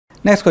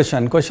Next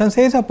question. Question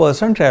says a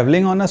person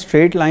traveling on a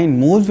straight line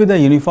moves with a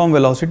uniform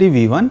velocity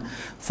v1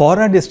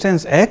 for a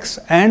distance x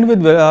and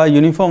with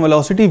uniform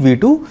velocity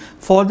v2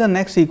 for the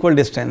next equal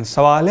distance.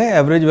 सवाल है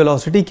average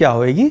velocity क्या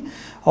होएगी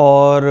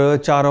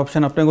और चार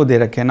option अपने को दे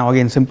रखे हैं ना.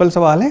 अगेन सिंपल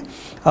सवाल है.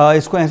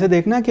 इसको ऐसे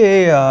देखना कि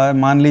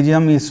मान लीजिए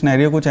हम इस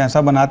सिनेरियो कुछ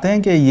ऐसा बनाते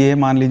हैं कि ये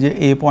मान लीजिए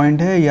ए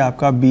पॉइंट है, ये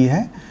आपका बी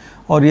है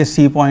और ये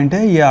सी पॉइंट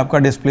है. ये आपका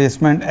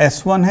डिस्प्लेसमेंट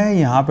s1 है,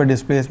 यहाँ पे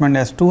डिस्प्लेसमेंट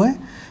s2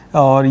 है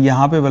और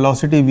यहाँ पे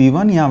वेलोसिटी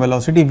v1, यहाँ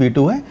वेलोसिटी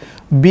v2 है.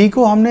 b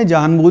को हमने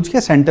जानबूझ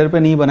के सेंटर पे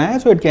नहीं बनाया,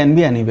 so it can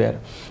be anywhere.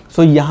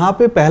 सो यहाँ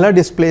पे पहला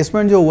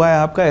डिस्प्लेसमेंट जो हुआ है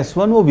आपका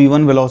s1 वो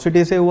v1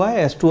 वेलोसिटी से हुआ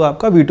है, s2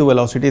 आपका v2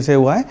 वेलोसिटी से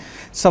हुआ है.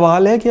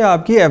 सवाल है कि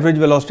आपकी एवरेज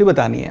वेलोसिटी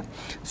बतानी है.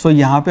 सो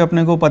यहाँ पे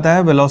अपने को पता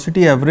है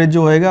वेलोसिटी एवरेज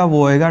जो होएगा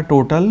वो होएगा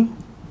total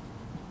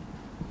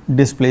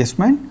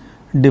displacement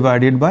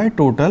divided by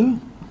total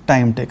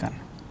time taken.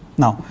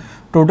 Now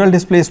total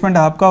displacement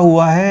आपका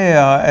हुआ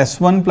है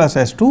s1 प्लस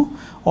s2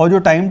 और जो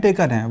टाइम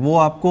टेकर है वो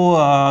आपको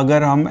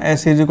अगर हम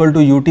s is equal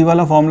to ut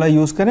वाला फॉर्मूला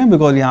यूज़ करें,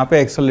 बिकॉज यहाँ पे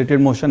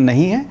एक्सेलरेटेड मोशन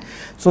नहीं है,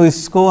 सो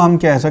इसको हम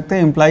कह सकते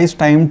हैं implies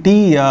time t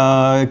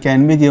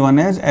can be given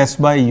as s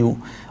by you.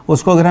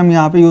 उसको अगर हम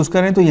यहाँ पे यूज़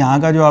करें तो यहाँ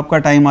का जो आपका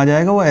टाइम आ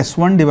जाएगा वो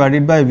s1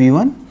 divided by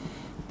v1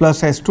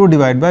 plus s2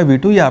 divide by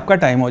v2, ये आपका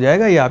टाइम हो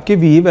जाएगा. ये आपकी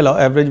v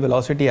एवरेज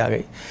वेलोसिटी आ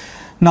गई.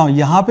 ना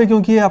यहाँ पे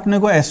क्योंकि अपने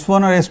को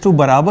s1 और s2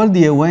 बराबर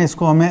दिए हुए हैं,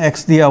 इसको हमें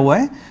x दिया हुआ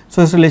है,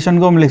 सो इस रिलेशन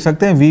को हम लिख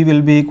सकते हैं v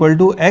will be equal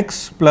to x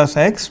plus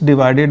x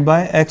divided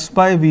by x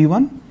bye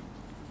v1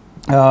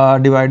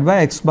 divide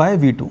by x bye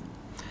v2.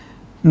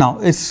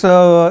 Now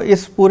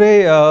इस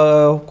पूरे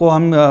को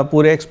हम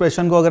पूरे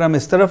एक्सप्रेशन को अगर हम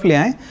इस तरफ ले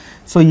आएँ,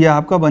 सो ये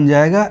आपका बन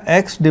जाएगा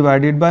x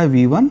divided by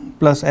v1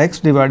 plus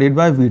x divided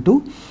by v2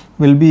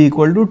 will be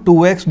equal to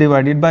 2x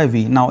divided by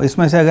v. Now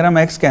इसमें से अगर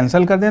हम x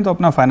कैंसिल कर दें तो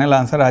अपना फाइनल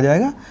आंसर आ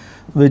जाएगा,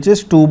 which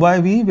is 2 by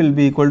v will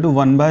be equal to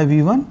 1 by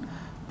v1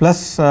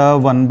 plus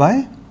 1 by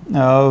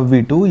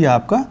v2. ये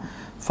आपका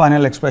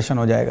फाइनल एक्सप्रेशन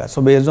हो जाएगा.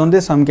 सो बेस्ड ऑन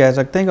दिस हम कह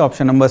सकते हैं कि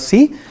option number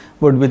C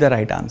would be the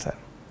right answer.